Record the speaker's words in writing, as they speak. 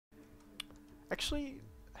Actually,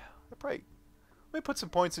 I probably let me put some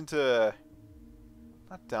points into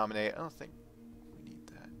not dominate. I don't think we need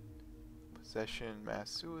that. Possession, mass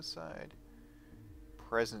suicide,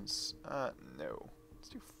 presence. No. Let's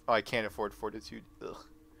do. Oh, I can't afford fortitude. Ugh.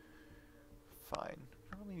 Fine.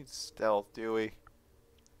 I don't need stealth, do we?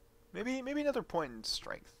 Maybe another point in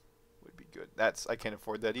strength would be good. I can't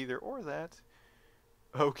afford that either, or that.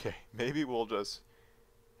 Okay, maybe we'll just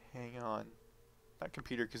hang on. Not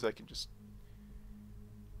computer, because I can just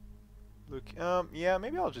look. Yeah,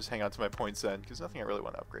 maybe I'll just hang on to my points then, because nothing I really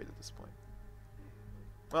want to upgrade at this point.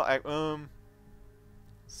 Well,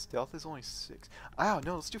 stealth is only 6. Oh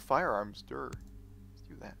no, let's do firearms. Let's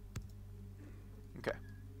do that. Okay.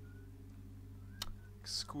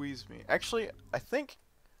 Squeeze me. Actually, I think.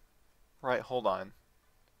 Right, hold on.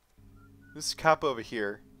 This cop over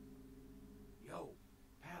here. Yo,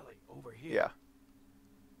 Pally, over here. Yeah.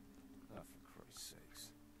 Oh, for Christ's sakes.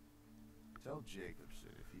 Tell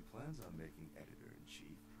Jacobson if he plans on making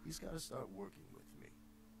editor-in-chief, he's got to start working with me.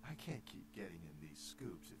 I can't keep getting him these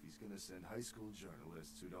scoops if he's going to send high school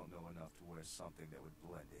journalists who don't know enough to wear something that would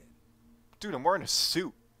blend in. Dude, I'm wearing a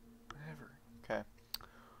suit. Whatever. Okay.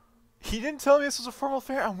 He didn't tell me this was a formal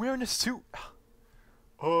affair. I'm wearing a suit.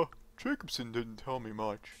 Jacobson didn't tell me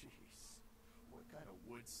much. Jeez. What kind of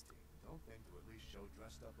wood sting? Don't think to at least show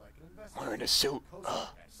dressed up like an investigator. Wearing a suit.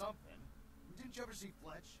 Something. Didn't you ever see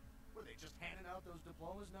Fletch? Were they just handing out those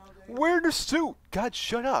diplomas nowadays? Wearing a suit. God,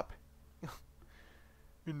 shut up.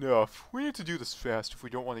 Enough. We need to do this fast if we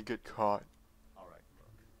don't want to get caught. Alright,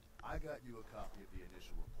 look. I got you a copy of the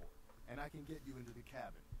initial report, and I can get you into the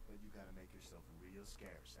cabin, but you gotta make yourself real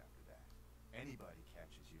scarce after that. Anybody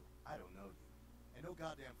catches you, I don't know you. And no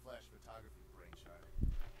goddamn flash photography brainchild.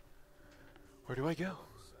 Where do I go?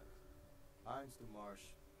 Hines to Marsh.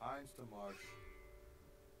 Hines to Marsh.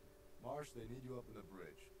 Marsh, they need you up in the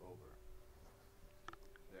bridge. Over.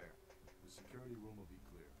 There. The security room will be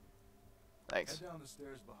clear. Thanks. Head down the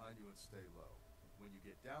stairs behind you and stay low. When you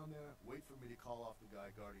get down there, wait for me to call off the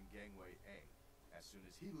guy guarding gangway A. As soon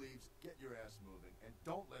as he leaves, get your ass moving, and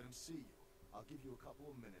don't let him see you. I'll give you a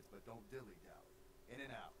couple of minutes, but don't dilly-dally. In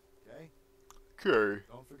and out, okay? Okay.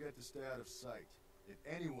 Don't forget to stay out of sight. If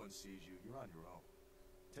anyone sees you, you're on your own.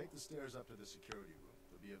 Take the stairs up to the security room.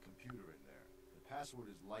 There'll be a computer in there. The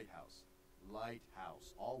password is Lighthouse.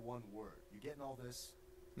 Lighthouse. All one word. You getting all this?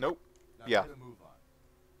 Nope. Now Yeah. get a move on.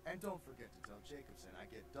 And don't forget to tell Jacobson I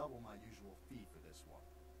get double my usual fee for this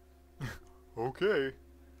one. Okay.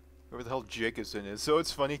 Whoever the hell Jacobson is. So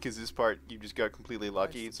it's funny because this part you just got completely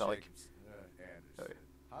lucky. It's not like. Anderson. Oh, yeah.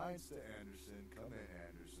 Hines to Anderson. Come in,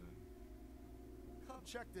 Anderson. Come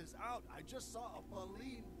check this out. I just saw a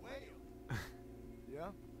baleen whale.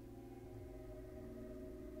 Yeah?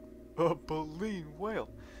 A baleen whale.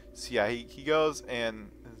 So yeah, he goes and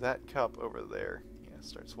that cup over there,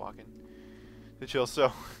 starts walking to chill.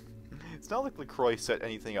 So it's not like LaCroix set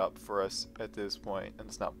anything up for us at this point, and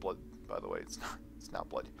it's not blood, by the way. It's not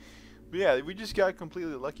blood. But yeah, we just got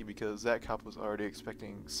completely lucky because that cop was already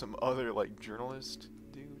expecting some other like journalist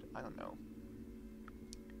dude. I don't know,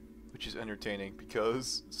 which is entertaining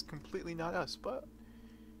because it's completely not us. But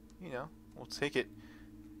we'll take it.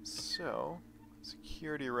 So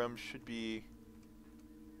security room should be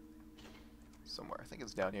somewhere. I think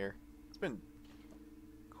it's down here. It's been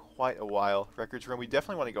quite a while. Records room. We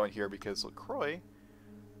definitely want to go in here because LaCroix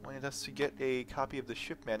wanted us to get a copy of the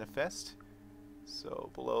ship manifest. So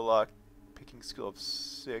below lock, picking skill of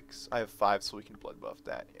 6. I have 5, so we can blood buff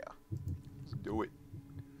that. Yeah. Let's do it.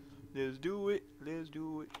 Let's do it. Let's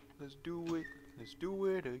do it. Let's do it. Let's do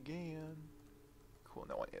it again. Cool.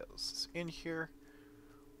 No one else is in here.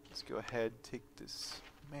 Let's go ahead, take this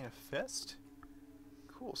manifest.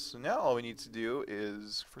 Cool, so now all we need to do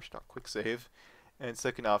is, first off, quick save, and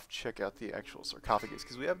second off, check out the actual sarcophagus,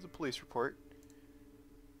 because we have the police report,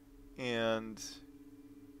 and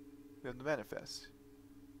we have the manifest.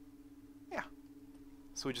 Yeah.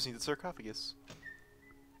 So we just need the sarcophagus,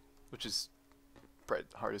 which is probably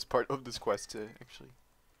the hardest part of this quest to actually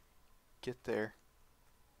get there.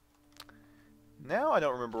 Now I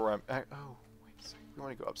don't remember where I'm at. Oh. We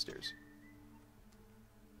want to go upstairs,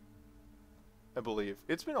 I believe.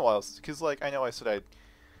 It's been a while because, like, I know I said I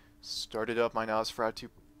started up my Nosferatu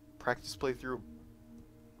practice playthrough,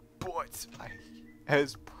 but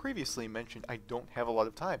as previously mentioned, I don't have a lot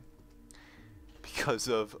of time because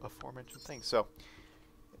of aforementioned things. So,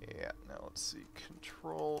 yeah, now let's see.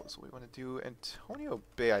 Control is what we want to do. Antonio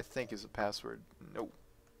Bay, I think, is the password. No.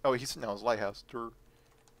 Oh, he's now his lighthouse. Derp.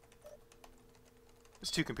 There's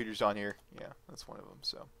 2 computers on here. Yeah, that's one of them.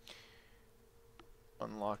 So,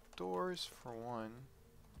 unlock doors for one.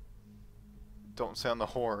 Don't sound the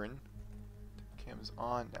horn. Cam is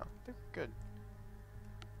on now. I think we're good.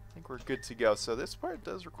 I think we're good to go. So this part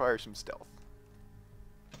does require some stealth.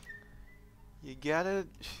 You gotta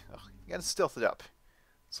stealth it up.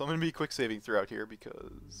 So I'm gonna be quick saving throughout here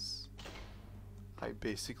because I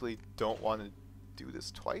basically don't want to do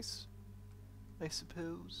this twice, I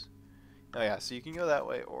suppose. Oh yeah, so you can go that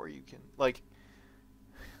way, or you can, like,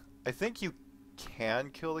 I think you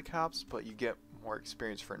can kill the cops, but you get more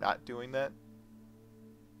experience for not doing that.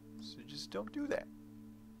 So just don't do that.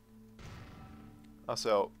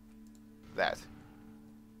 Also, that.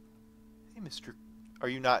 Hey, Mr. Are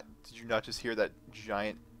you not, did you not just hear that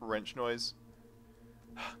giant wrench noise?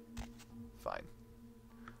 Fine.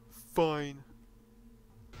 Fine.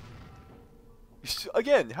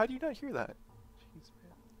 Again, how do you not hear that? Jeez,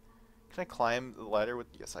 man. Can I climb the ladder with...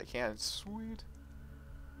 Yes, I can. Sweet.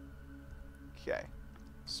 Okay.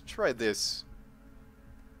 Let's try this.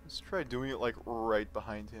 Let's try doing it, like, right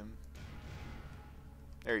behind him.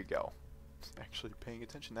 There you go. Actually paying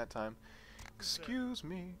attention that time. Excuse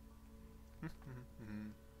me.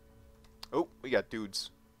 Oh, we got dudes.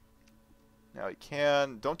 Now you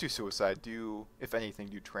can... Don't do suicide. Do, if anything,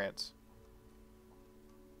 do trance.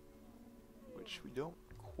 Which we don't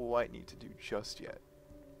quite need to do just yet.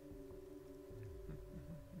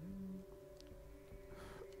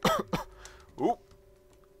 Ooh.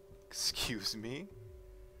 Excuse me.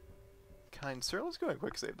 Kind sir, let's go and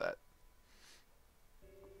quick save that.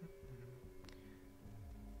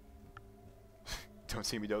 Don't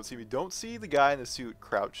see me, don't see me. Don't see the guy in the suit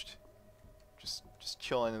crouched. Just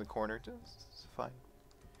chilling in the corner. It's fine.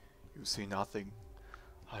 You see nothing.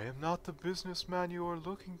 I am not the businessman you are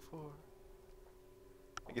looking for.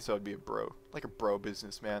 I guess I would be a bro. Like a bro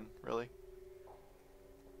businessman, really.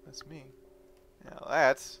 That's me. Now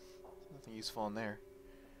that's nothing useful in there.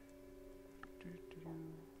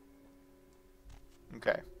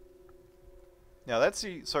 Okay. Now that's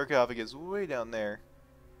the sarcophagus way down there.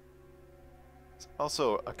 It's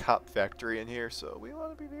also a cop factory in here, so we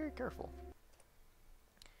want to be very careful.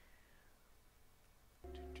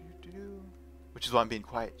 Which is why I'm being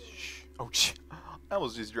quiet. Shh. Oh, shh. I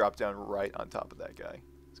almost just dropped down right on top of that guy.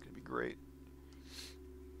 It's going to be great.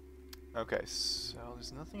 Okay, so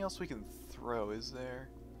there's nothing else we can throw, is there?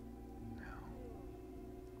 No.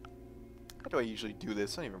 How do I usually do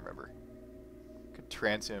this? I don't even remember. Could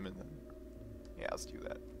trance him and then... Yeah, let's do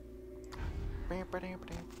that.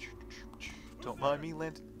 Don't mind me,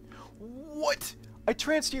 Lent. What? I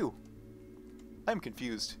tranced you! I'm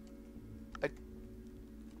confused.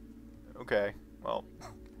 Okay, well...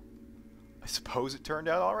 I suppose it turned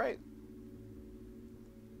out alright.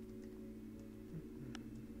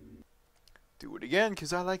 Do it again,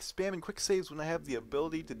 because I like spamming quick saves when I have the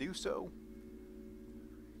ability to do so.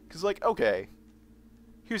 Because, like, okay.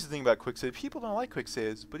 Here's the thing about quick saves. People don't like quick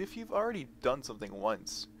saves, but if you've already done something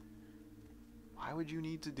once, why would you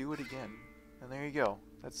need to do it again? And there you go.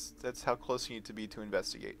 That's how close you need to be to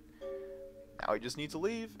investigate. Now we just need to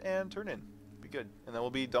leave and turn in. Be good. And then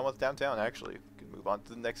we'll be done with downtown, actually. We can move on to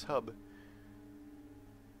the next hub.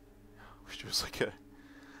 Which was like a...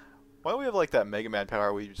 Why don't we have like that Mega Man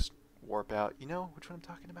power where you just warp out? You know which one I'm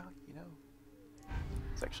talking about? You know?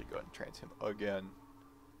 Let's actually go ahead and trance him again.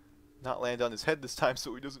 Not land on his head this time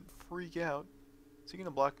so he doesn't freak out. Is he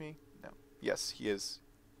gonna block me? No. Yes, he is.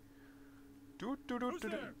 Are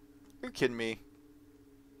you kidding me?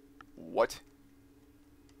 What?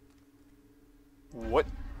 What?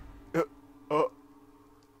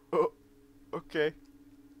 Okay.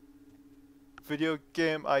 Video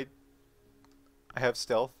game, I have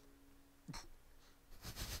stealth.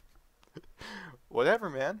 Whatever,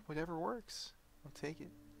 man. Whatever works. I'll take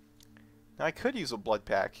it. Now, I could use a blood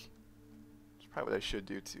pack. That's probably what I should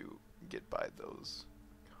do to get by those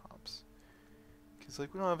comps. Because,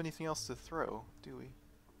 like, we don't have anything else to throw, do we?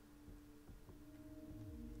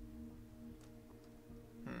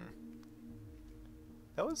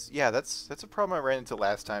 That was... Yeah, that's a problem I ran into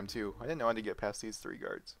last time, too. I didn't know how to get past these 3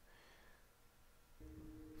 guards.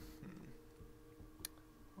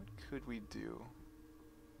 What could we do?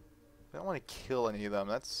 I don't want to kill any of them.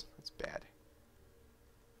 That's bad.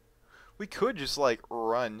 We could just, like,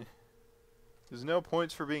 run. There's no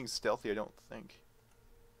points for being stealthy, I don't think.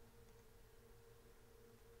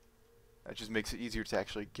 That just makes it easier to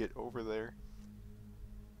actually get over there.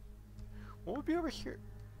 What would be over here?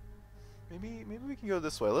 Maybe we can go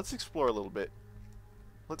this way. Let's explore a little bit.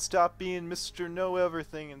 Let's stop being Mr. Know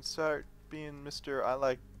Everything and start being Mr. I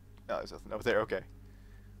like... No, there's nothing over there. Okay.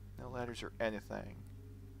 No ladders or anything.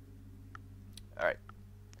 Alright.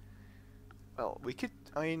 Well, we could...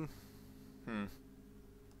 I mean...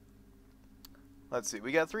 Let's see.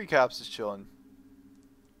 We got 3 cops just chilling.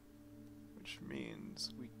 Which which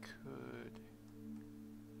means we could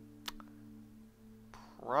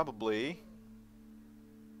probably...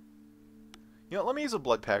 You know, let me use a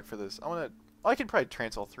blood pack for this. I can probably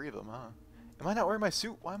trance all 3 of them, huh? Am I not wearing my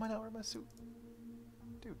suit? Why am I not wearing my suit?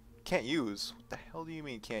 Dude, can't use. What the hell do you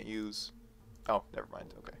mean can't use? Oh, never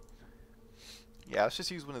mind. Okay. Yeah, let's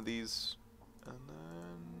just use one of these. And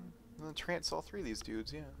then trance all 3 of these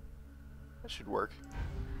dudes, yeah. That should work.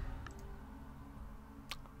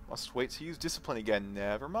 Must wait to use discipline again.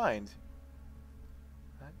 Never mind.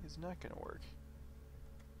 That is not gonna work.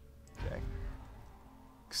 Okay.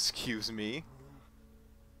 Excuse me.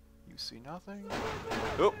 You see nothing?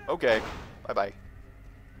 Oh, okay. Bye-bye.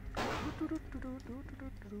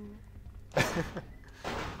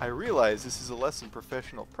 I realize this is a less than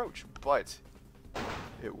professional approach, but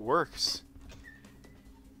it works.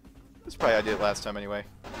 That's probably I did last time anyway.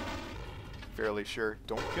 Fairly sure.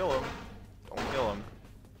 Don't kill him. Don't kill him.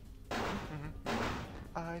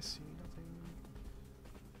 I see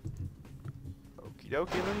nothing. Okie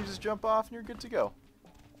dokie, and then you just jump off and you're good to go.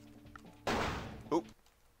 Oop.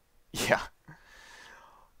 Yeah.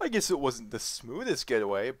 I guess it wasn't the smoothest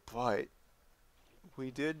getaway, but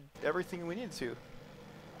we did everything we needed to.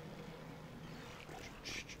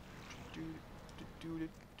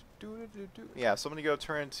 Yeah, so I'm gonna go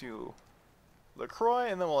turn into LaCroix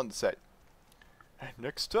and then we'll end the set. And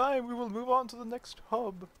next time we will move on to the next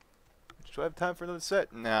hub. Do I have time for another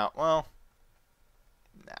set? Nah, well,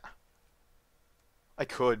 nah. I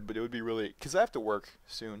could, but it would be really, because I have to work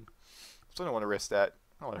soon. So I don't want to risk that.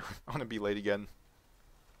 I want to be late again.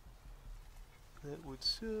 That would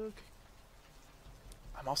suck.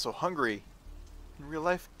 I'm also hungry. In real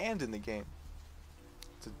life and in the game.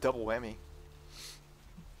 It's a double whammy.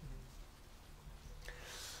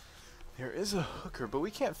 There is a hooker, but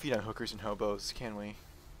we can't feed on hookers and hobos, can we?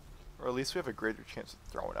 Or at least we have a greater chance of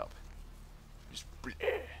throwing up. Just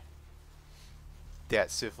bleh. That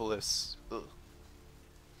syphilis. Ugh.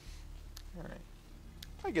 Alright.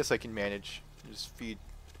 I guess I can manage. Just feed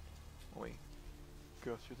when we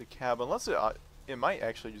go through the cabin. Unless it might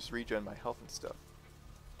actually just regen my health and stuff.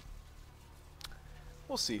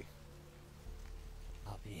 We'll see.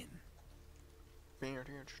 Up in.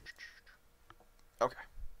 Okay.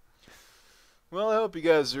 Well, I hope you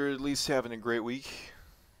guys are at least having a great week.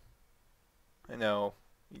 I know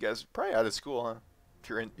you guys are probably out of school, huh?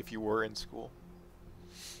 If you were in school,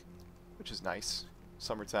 which is nice.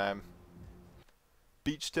 Summertime,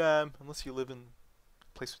 beach time. Unless you live in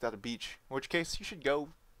a place without a beach, in which case you should go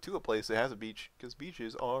to a place that has a beach, because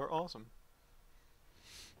beaches are awesome.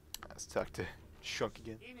 Let's talk to Shunk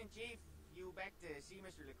again. Evening, Chief. You back to see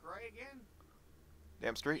Mr. LaCroix again?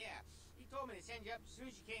 Damn straight. Yeah. He told me to send you up as soon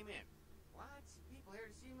as you came in. Lots of people here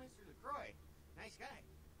to see Mr. LaCroix. Nice guy.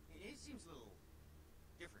 He seems a little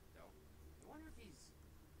different, though. I wonder if he's...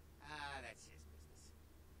 that's his business.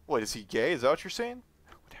 What, is he gay? Is that what you're saying?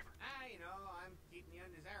 Whatever. You know, I'm keeping the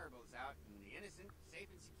undesirables out and the innocent safe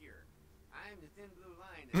and secure. I'm the thin blue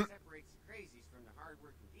line that separates the crazies from the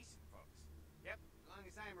hard-working, decent folks. Yep, as long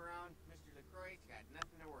as I'm around, Mr. LaCroix's got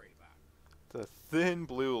nothing to worry about. The thin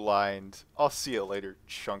blue line. I'll see you later,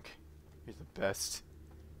 Chunk. You're the best.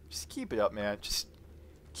 Just keep it up, man. Just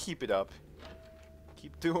keep it up.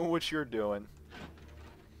 Keep doing what you're doing.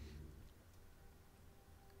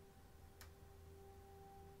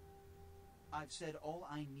 I've said all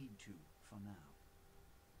I need to for now.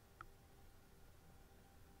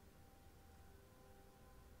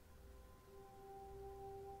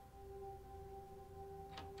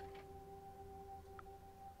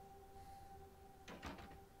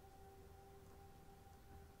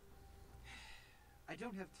 I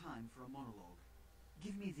don't have time for a monologue.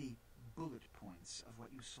 Give me the bullet points of what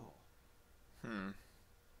you saw.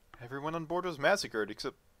 Everyone on board was massacred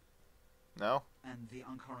except... No? And the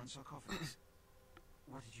Ankharan Sarcophagus.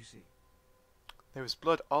 What did you see? There was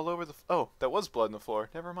blood all over the... Oh, that was blood on the floor.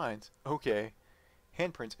 Never mind. Okay.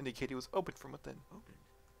 Handprints indicate it was opened from within. Opened?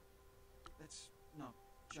 Let's not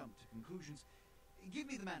jump to conclusions. Give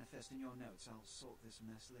me the manifest in your notes. I'll sort this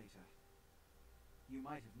mess later. You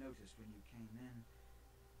might have noticed when you came in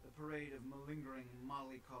the parade of malingering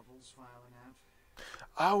mollycoddles filing out.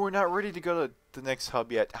 Oh, we're not ready to go to the next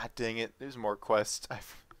hub yet. Ah, dang it. There's more quests.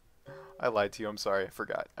 I lied to you. I'm sorry. I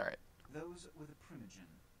forgot. Alright. Those were the Primogen,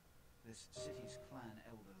 this city's clan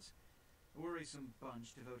elders. A worrisome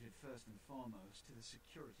bunch devoted first and foremost to the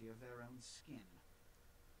security of their own skin.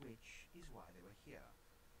 Which is why they were here.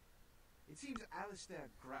 It seems Alistair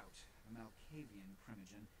Grout, a Malkavian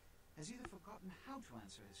Primogen, has either forgotten how to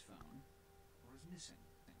answer his phone, or is missing.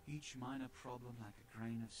 Each minor problem like a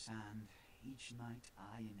grain of sand. Each night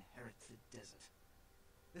I inherit the desert.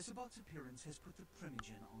 The Sabbat's appearance has put the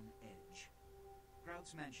Primogen on edge.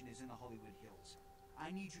 Grout's mansion is in the Hollywood Hills.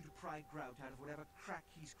 I need you to pry Grout out of whatever crack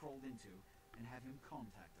he's crawled into and have him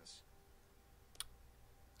contact us.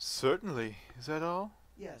 Certainly. Is that all?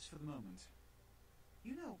 Yes, for the moment.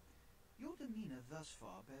 You know, your demeanor thus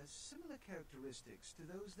far bears similar characteristics to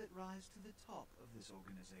those that rise to the top of this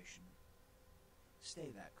organization.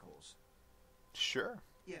 Stay that course. Sure.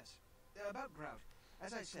 Yes. About Grout.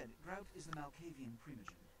 As I said, Grout is the Malkavian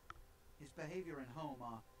Primogen. His behavior and home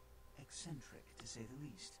are eccentric, to say the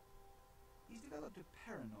least. He's developed a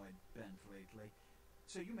paranoid bent lately,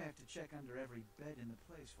 so you may have to check under every bed in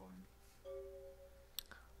the place for him.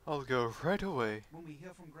 I'll go right away. When we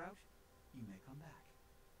hear from Grout, you may come back.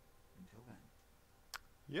 Until then.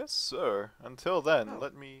 Yes, sir. Until then, Oh,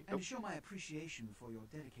 let me... And to show my appreciation for your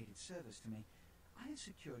dedicated service to me, I have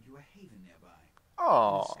secured you a haven nearby. In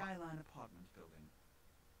Aw. the Skyline apartment building.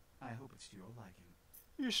 I hope it's to your liking.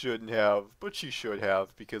 You shouldn't have, but you should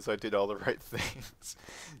have, because I did all the right things.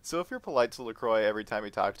 So if you're polite to LaCroix every time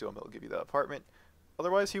you talk to him, he'll give you the apartment.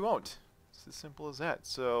 Otherwise, he won't. It's as simple as that.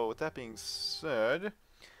 So with that being said,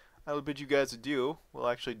 I will bid you guys adieu. We'll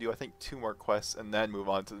actually do, I think, 2 more quests and then move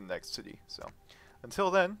on to the next city. So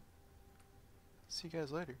until then, see you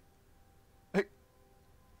guys later. Hey,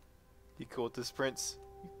 you cool with this, Prince?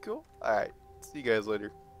 You cool? Alright, see you guys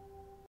later.